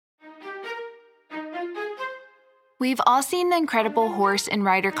We've all seen the incredible horse and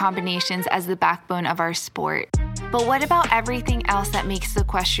rider combinations as the backbone of our sport. But what about everything else that makes the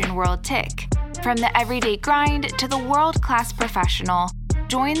equestrian world tick? From the everyday grind to the world-class professional,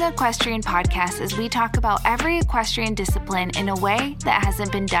 join the Equestrian Podcast as we talk about every equestrian discipline in a way that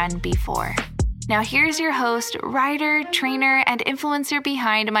hasn't been done before. Now here's your host, rider, trainer, and influencer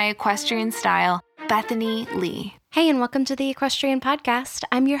behind my equestrian style, Bethany Lee. Hey, and welcome to the Equestrian Podcast.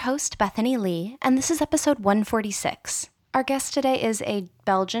 I'm your host, Bethany Lee, and this is episode 146. Our guest today is a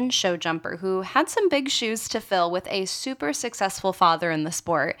Belgian show jumper who had some big shoes to fill with a super successful father in the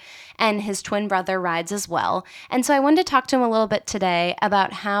sport, and his twin brother rides as well. And so I wanted to talk to him a little bit today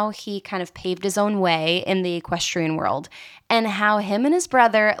about how he kind of paved his own way in the equestrian world and how him and his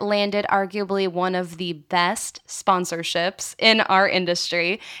brother landed arguably one of the best sponsorships in our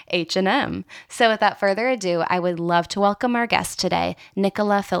industry, H&M. So without further ado, I would love to welcome our guest today,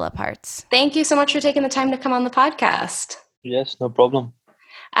 Nicola Philippaerts. Thank you so much for taking the time to come on the podcast. Yes, no problem.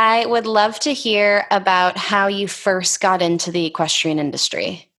 I would love to hear about how you first got into the equestrian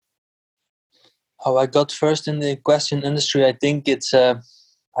industry. How I got first in the equestrian industry, I think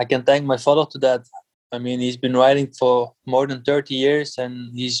I can thank my father to that. I mean, he's been riding for more than 30 years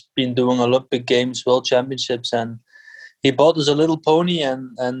and he's been doing Olympic Games, World Championships, and he bought us a little pony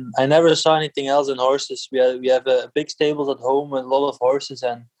and I never saw anything else in horses. We have a big stables at home and a lot of horses,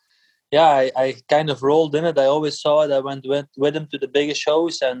 and yeah, I kind of rolled in it. I always saw it. I went with him to the biggest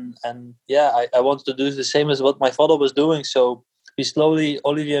shows and yeah, I wanted to do the same as what my father was doing. So we slowly,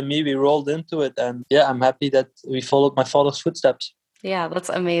 Olivia and me, we rolled into it. And yeah, I'm happy that we followed my father's footsteps. Yeah, that's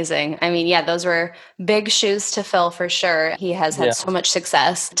amazing. I mean, yeah, those were big shoes to fill for sure. He has had so much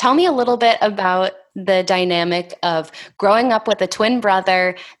success. Tell me a little bit about the dynamic of growing up with a twin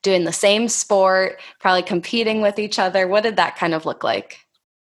brother, doing the same sport, probably competing with each other. What did that kind of look like?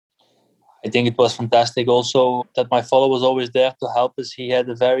 I think it was fantastic also that my father was always there to help us. He had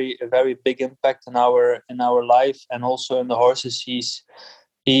a very big impact in our life and also in the horses.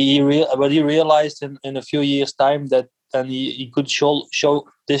 He realized in a few years' time that and he could show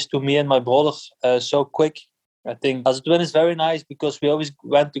this to me and my brother so quick. I think as a twin is very nice because we always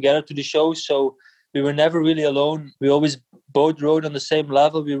went together to the shows, so we were never really alone. We always both rode on the same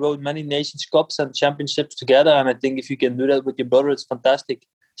level. We rode many Nations Cups and championships together, and I think if you can do that with your brother, it's fantastic.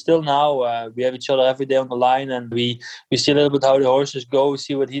 Still now, we have each other every day on the line and we see a little bit how the horses go,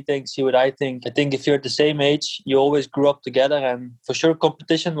 see what he thinks, see what I think. I think if you're at the same age, you always grew up together, and for sure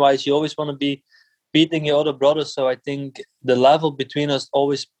competition-wise, you always want to be beating your other brothers. So I think the level between us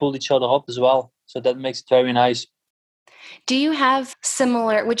always pulled each other up as well. So that makes it very nice.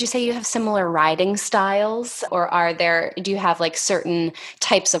 Would you say you have similar riding styles, or do you have like certain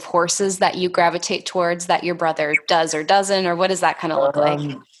types of horses that you gravitate towards that your brother does or doesn't, or what does that kind of look like?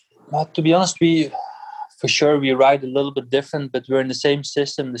 To be honest, we ride a little bit different, but we're in the same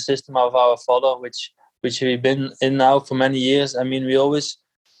system, the system of our father, which we've been in now for many years. I mean, we always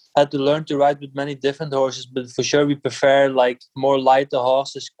had to learn to ride with many different horses, but for sure we prefer like more lighter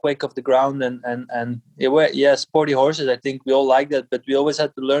horses, quick off the ground and sporty horses. I think we all like that, but we always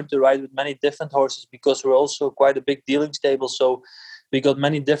had to learn to ride with many different horses because we're also quite a big dealing stable. So we got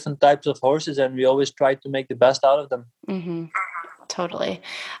many different types of horses and we always try to make the best out of them. Mm-hmm. Totally.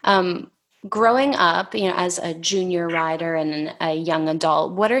 Growing up, as a junior rider and a young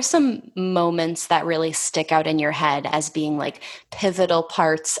adult, what are some moments that really stick out in your head as being like pivotal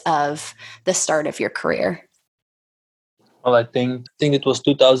parts of the start of your career? Well, I think it was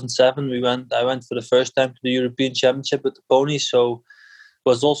 2007. I went for the first time to the European Championship with the pony. So it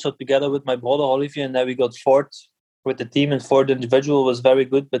was also together with my brother Olivier, and then we got fourth with the team, and fourth individual was very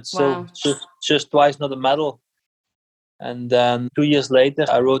good, but still just twice not a medal. And then 2 years later,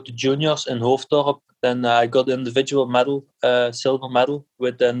 I rode the juniors in Hoofddorp. Then I got the individual medal, silver medal,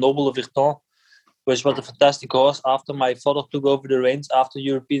 with Noble Virton, which was a fantastic horse after my father took over the reins after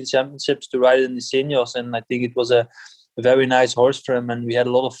European Championships to ride in the seniors. And I think it was a very nice horse for him. And we had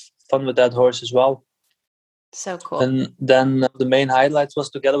a lot of fun with that horse as well. So cool. And then the main highlights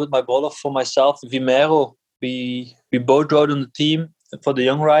was together with my brother, for myself, Vimero. We both rode on the team for the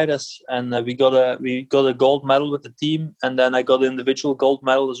young riders, and we got a gold medal with the team, and then I got an individual gold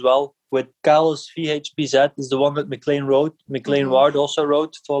medal as well with Carlos VHBZ. Is the one that McLean rode. McLean Ward also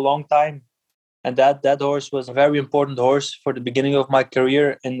rode for a long time, and that horse was a very important horse for the beginning of my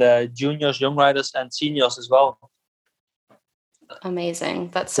career in the juniors, young riders, and seniors as well. Amazing.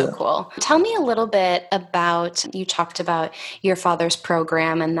 That's so cool. Tell me a little bit about, you talked about your father's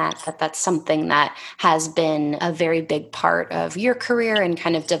program and that's something that has been a very big part of your career and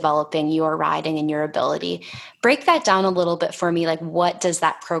kind of developing your riding and your ability. Break that down a little bit for me. Like, what does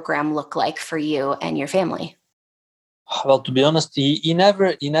that program look like for you and your family? Well, to be honest, he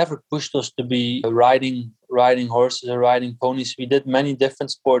never pushed us to be riding horses or riding ponies. We did many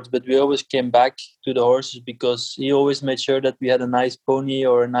different sports, but we always came back to the horses because he always made sure that we had a nice pony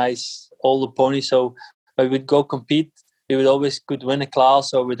or a nice older pony. So when we'd go compete, we would always could win a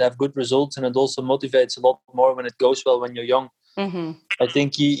class or would have good results, and it also motivates a lot more when it goes well when you're young. Mm-hmm. I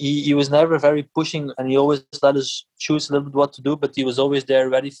think he was never very pushing, and he always let us choose a little bit what to do, but he was always there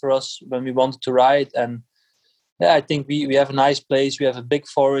ready for us when we wanted to ride. And yeah, I think we have a nice place. We have a big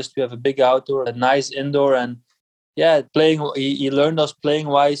forest. We have a big outdoor, a nice indoor. And yeah, he learned us playing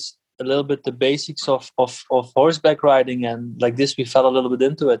wise a little bit the basics of horseback riding. And like this, we fell a little bit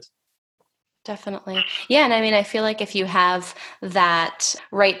into it. Definitely. Yeah. And I mean, I feel like if you have that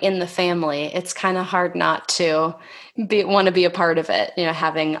right in the family, it's kind of hard not to want to be a part of it,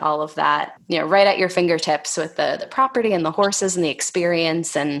 having all of that, right at your fingertips with the property and the horses and the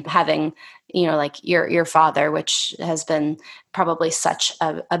experience, and having, like your father, which has been probably such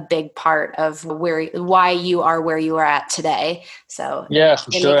a big part of why you are where you are at today. So yeah, for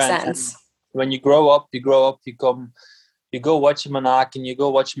it sure. makes sense. And when you grow up, you go watch him in Aachen, you go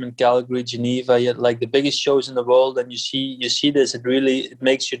watch him in Calgary, Geneva, like the biggest shows in the world, and you see this. It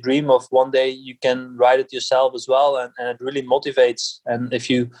makes you dream of one day you can ride it yourself as well, and it really motivates. And if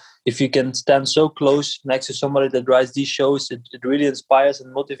you can stand so close next to somebody that rides these shows, it really inspires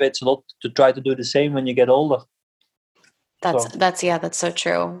and motivates a lot to try to do the same when you get older. That's so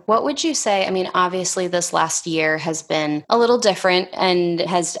true. What would you say? I mean, obviously this last year has been a little different and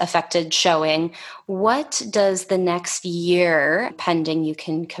has affected showing. What does the next year, pending you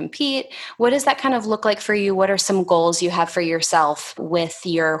can compete, what does that kind of look like for you? What are some goals you have for yourself with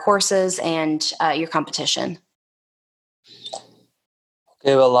your horses and your competition?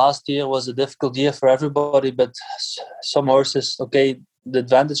 Okay, well, last year was a difficult year for everybody, but some horses, okay, the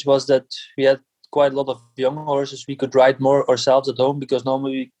advantage was that we had quite a lot of young horses. We could ride more ourselves at home because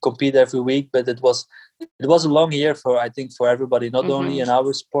normally we compete every week, but it was a long year for everybody, not only in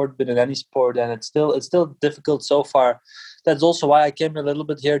our sport but in any sport, and it's still difficult so far. That's also why I came a little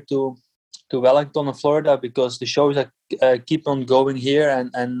bit here to Wellington in Florida, because the shows keep on going here,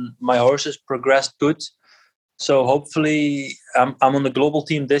 and my horses progressed good. So hopefully I'm on the global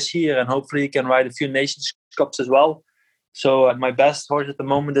team this year, and hopefully can ride a few Nations Cups as well. So my best horse at the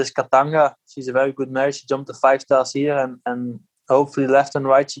moment is Katanga. She's a very good mare. She jumped the 5 stars here, and hopefully left and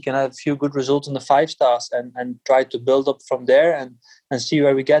right she can have a few good results in the 5 stars and try to build up from there and see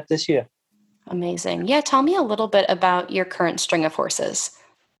where we get this year. Amazing. Yeah, tell me a little bit about your current string of horses.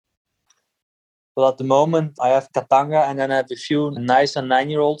 Well, at the moment I have Katanga, and then I have a few nice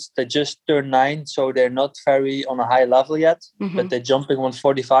 9-year-olds. They just turned 9, so they're not very on a high level yet, but they're jumping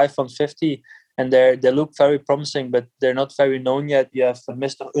 145, 150. And they look very promising, but they're not very known yet. You have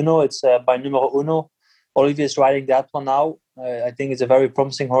Mr. Uno, it's by numero uno. Olivier is riding that one now. I think it's a very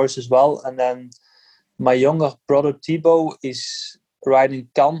promising horse as well. And then my younger brother Thibaut is riding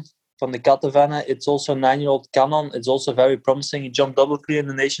Can from the Kattenvenne. It's also a 9-year-old Canon. It's also very promising. He jumped double clear in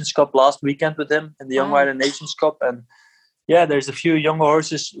the Nations Cup last weekend with him in the Young Rider Nations Cup. And yeah, there's a few younger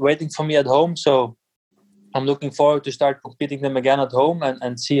horses waiting for me at home. So I'm looking forward to start competing them again at home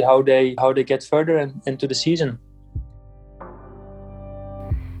and see how they get further into the season.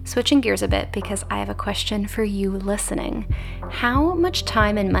 Switching gears a bit, because I have a question for you listening. How much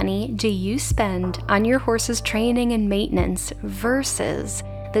time and money do you spend on your horse's training and maintenance versus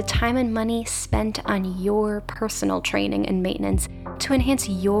the time and money spent on your personal training and maintenance to enhance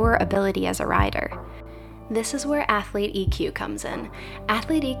your ability as a rider? This is where Athlete EQ comes in.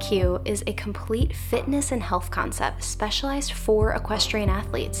 Athlete EQ is a complete fitness and health concept specialized for equestrian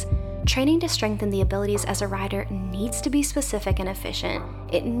athletes. Training to strengthen the abilities as a rider needs to be specific and efficient.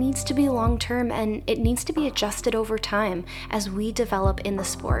 It needs to be long-term, and it needs to be adjusted over time as we develop in the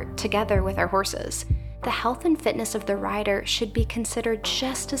sport together with our horses. The health and fitness of the rider should be considered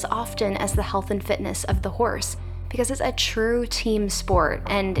just as often as the health and fitness of the horse, because it's a true team sport,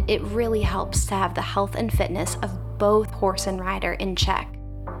 and it really helps to have the health and fitness of both horse and rider in check.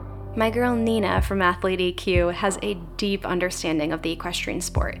 My girl Nina from Athlete EQ has a deep understanding of the equestrian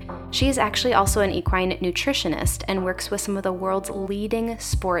sport. She is actually also an equine nutritionist and works with some of the world's leading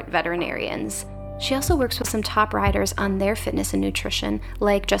sport veterinarians. She also works with some top riders on their fitness and nutrition,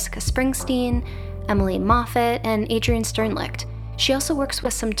 like Jessica Springsteen, Emily Moffitt, and Adrian Sternlicht. She also works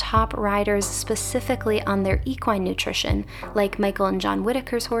with some top riders specifically on their equine nutrition, like Michael and John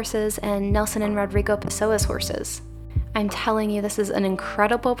Whitaker's horses and Nelson and Rodrigo Pessoa's horses. I'm telling you, this is an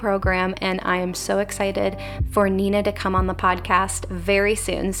incredible program, and I am so excited for Nina to come on the podcast very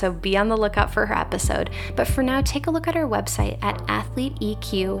soon, so be on the lookout for her episode. But for now, take a look at our website at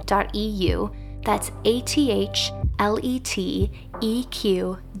athleteeq.eu. That's athleteeq.eu. leteq.eu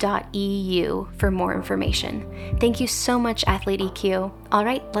for more information. Thank you so much, Athlete EQ. All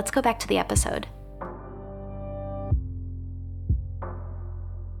right, let's go back to the episode.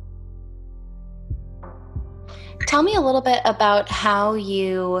 Tell me a little bit about how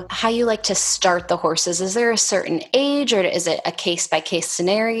you like to start the horses. Is there a certain age, or is it a case-by-case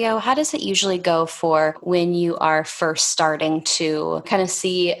scenario? How does it usually go for when you are first starting to kind of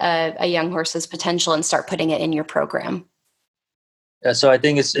see a young horse's potential and start putting it in your program? Yeah, so I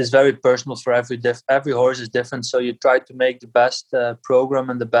think it's very personal for every horse is different. So you try to make the best program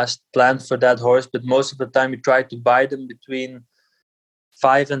and the best plan for that horse. But most of the time, you try to buy them between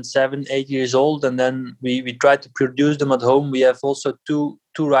 5 and 7, 8 years old, and then we try to produce them at home. We have also two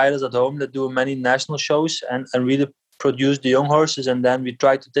riders at home that do many national shows and really produce the young horses, and then we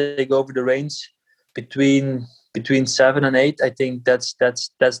try to take over the reins between 7 and 8. I think that's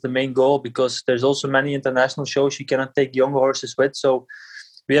the main goal, because there's also many international shows you cannot take young horses with. So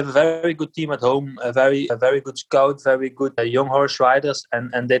we have a very good team at home, a very good scout, very good young horse riders,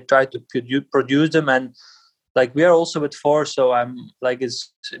 and they try to produce them. And like, we are also with 4, so I'm like,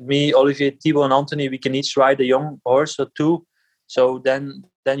 it's me, Olivier, Thibaut, and Anthony. We can each ride a young horse or 2. So then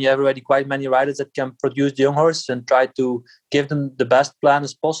you have already quite many riders that can produce the young horse and try to give them the best plan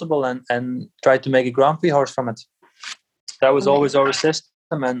as possible and try to make a Grand Prix horse from it. That was always our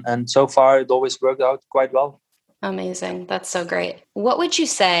system, and so far it always worked out quite well. Amazing. That's so great. What would you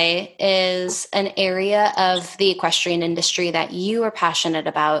say is an area of the equestrian industry that you are passionate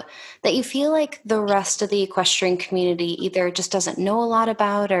about, that you feel like the rest of the equestrian community either just doesn't know a lot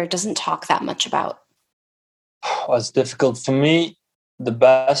about or doesn't talk that much about? Well, it's difficult for me. The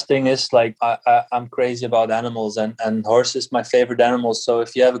best thing is, like, I'm crazy about animals, and horse is my favorite animal. So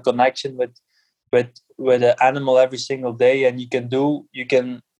if you have a connection with an animal every single day, and you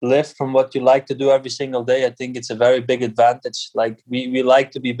can live from what you like to do every single day, I think it's a very big advantage. Like, we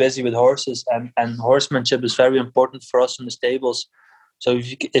like to be busy with horses, and horsemanship is very important for us in the stables. So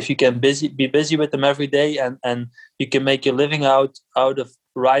if you can be busy with them every day, and you can make your living out of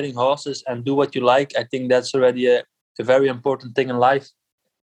riding horses and do what you like, I think that's already a very important thing in life.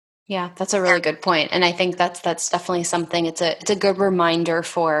 Yeah, that's a really good point. And I think that's definitely something, it's a good reminder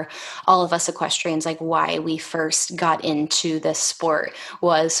for all of us equestrians, like why we first got into this sport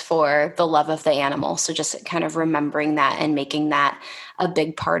was for the love of the animal. So just kind of remembering that and making that a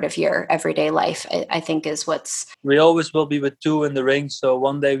big part of your everyday life, I think is what's... We always will be with 2 in the ring. So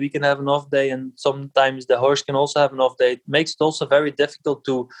one day we can have an off day, and sometimes the horse can also have an off day. It makes it also very difficult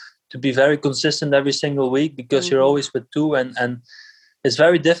to be very consistent every single week, because you're always with 2, and it's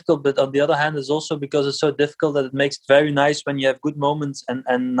very difficult. But on the other hand, it's also because it's so difficult that it makes it very nice when you have good moments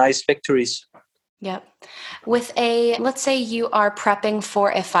and nice victories. Yep. With let's say you are prepping for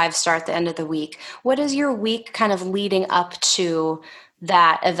a 5-star at the end of the week, what does your week kind of leading up to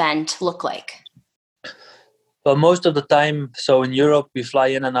that event look like? Well, most of the time, so in Europe, we fly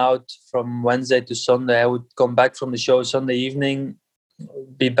in and out from Wednesday to Sunday. I would come back from the show Sunday evening,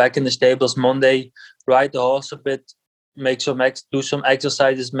 be back in the stables Monday, ride the horse a bit, do some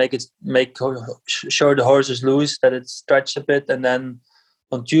exercises, make sure the horse is loose, that it stretch a bit, and then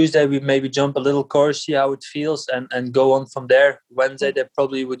on Tuesday we maybe jump a little course, see how it feels, and go on from there. Wednesday they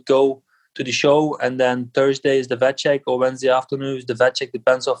probably would go to the show, and then Thursday is the vet check, or Wednesday afternoon is the vet check,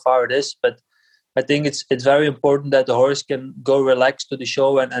 depends how far it is. But I think it's very important that the horse can go relaxed to the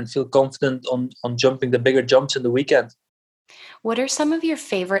show and feel confident on jumping the bigger jumps in the weekend. What are some of your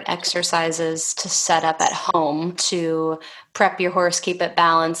favorite exercises to set up at home to prep your horse, keep it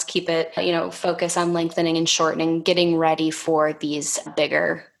balanced, keep it, focus on lengthening and shortening, getting ready for these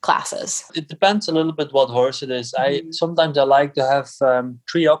bigger classes? It depends a little bit what horse it is. Sometimes I like to have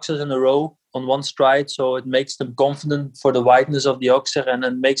 3 oxers in a row on one stride, so it makes them confident for the wideness of the oxer, and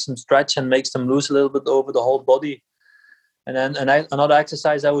then makes them stretch and makes them loose a little bit over the whole body. And then another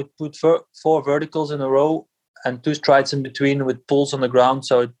exercise, I would put 4 verticals in a row and 2 strides in between with pulls on the ground,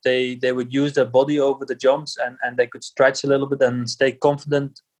 so they would use their body over the jumps, and they could stretch a little bit and stay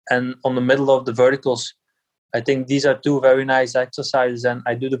confident and on the middle of the verticals. I think these are 2 very nice exercises, and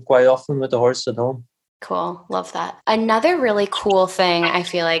I do them quite often with the horse at home. Cool. Love that. Another really cool thing I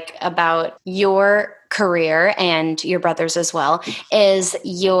feel like about your career and your brother's as well is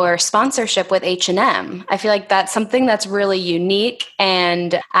your sponsorship with H&M. I feel like that's something that's really unique.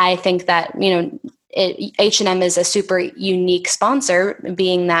 And I think that, H&M is a super unique sponsor,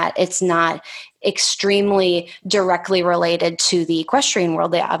 being that it's not extremely directly related to the equestrian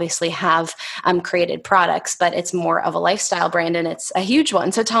world. They obviously have created products, but it's more of a lifestyle brand, and it's a huge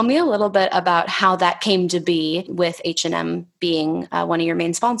one. So tell me a little bit about how that came to be with H&M being one of your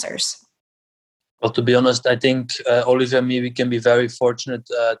main sponsors. Well, to be honest, I think Oliver and me, we can be very fortunate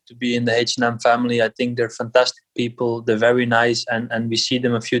to be in the H&M family. I think they're fantastic people. They're very nice, and we see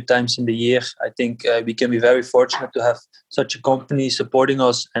them a few times in the year. I think we can be very fortunate to have such a company supporting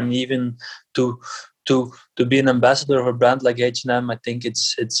us, and even to be an ambassador of a brand like H&M. I think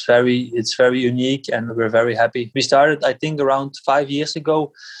it's very unique, and we're very happy. We started, I think, around 5 years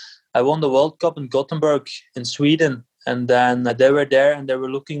ago. I won the World Cup in Gothenburg in Sweden. And then they were there and they were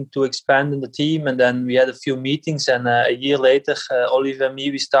looking to expand in the team. And then we had a few meetings. And a year later, Oliver and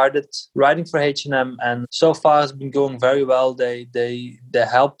me, we started riding for H&M. And so far it's been going very well. They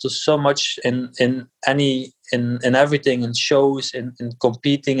helped us so much in everything, in shows, in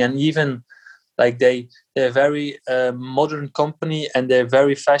competing. And even like they're a very modern company, and they're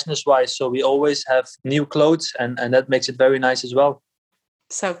very fashion-wise. So we always have new clothes, and that makes it very nice as well.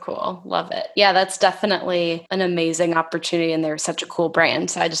 So cool. Love it. Yeah, that's definitely an amazing opportunity, and they're such a cool brand.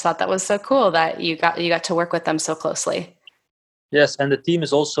 So I just thought that was so cool that you got to work with them so closely. Yes, and the team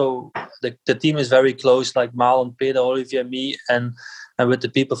is also the team is very close, like Marlon, Peter, Olivier, me, and with the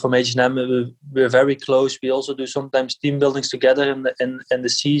people from H&M, we're very close. We also do sometimes team buildings together in the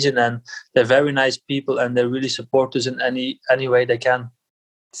season, and they're very nice people, and they really support us in any way they can.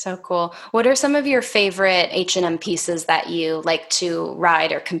 So cool. What are some of your favorite H&M pieces that you like to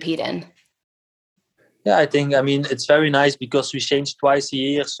ride or compete in? Yeah, I mean, it's very nice because we change twice a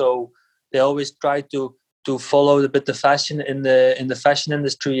year. So they always try to follow a bit the fashion in the fashion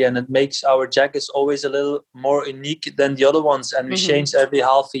industry, and it makes our jackets always a little more unique than the other ones. And we change every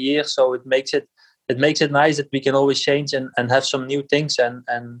half a year. So it makes it nice that we can always change and have some new things,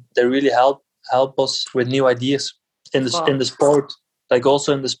 and they really help us with new ideas in the sport. Like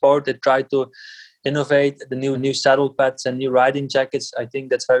also in the sport, they try to innovate the new saddle pads and new riding jackets. I think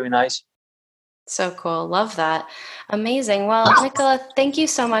that's very nice. So cool. Love that. Amazing. Well, Nicola, thank you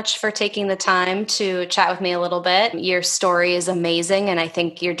so much for taking the time to chat with me a little bit. Your story is amazing, and I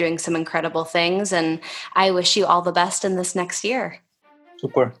think you're doing some incredible things, and I wish you all the best in this next year.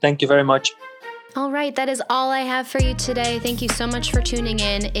 Super. Thank you very much. All right, that is all I have for you today. Thank you so much for tuning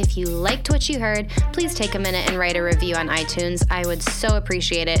in. If you liked what you heard, please take a minute and write a review on iTunes. I would so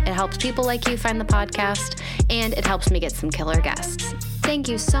appreciate it. It helps people like you find the podcast, and it helps me get some killer guests. Thank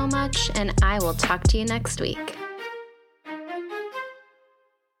you so much, and I will talk to you next week.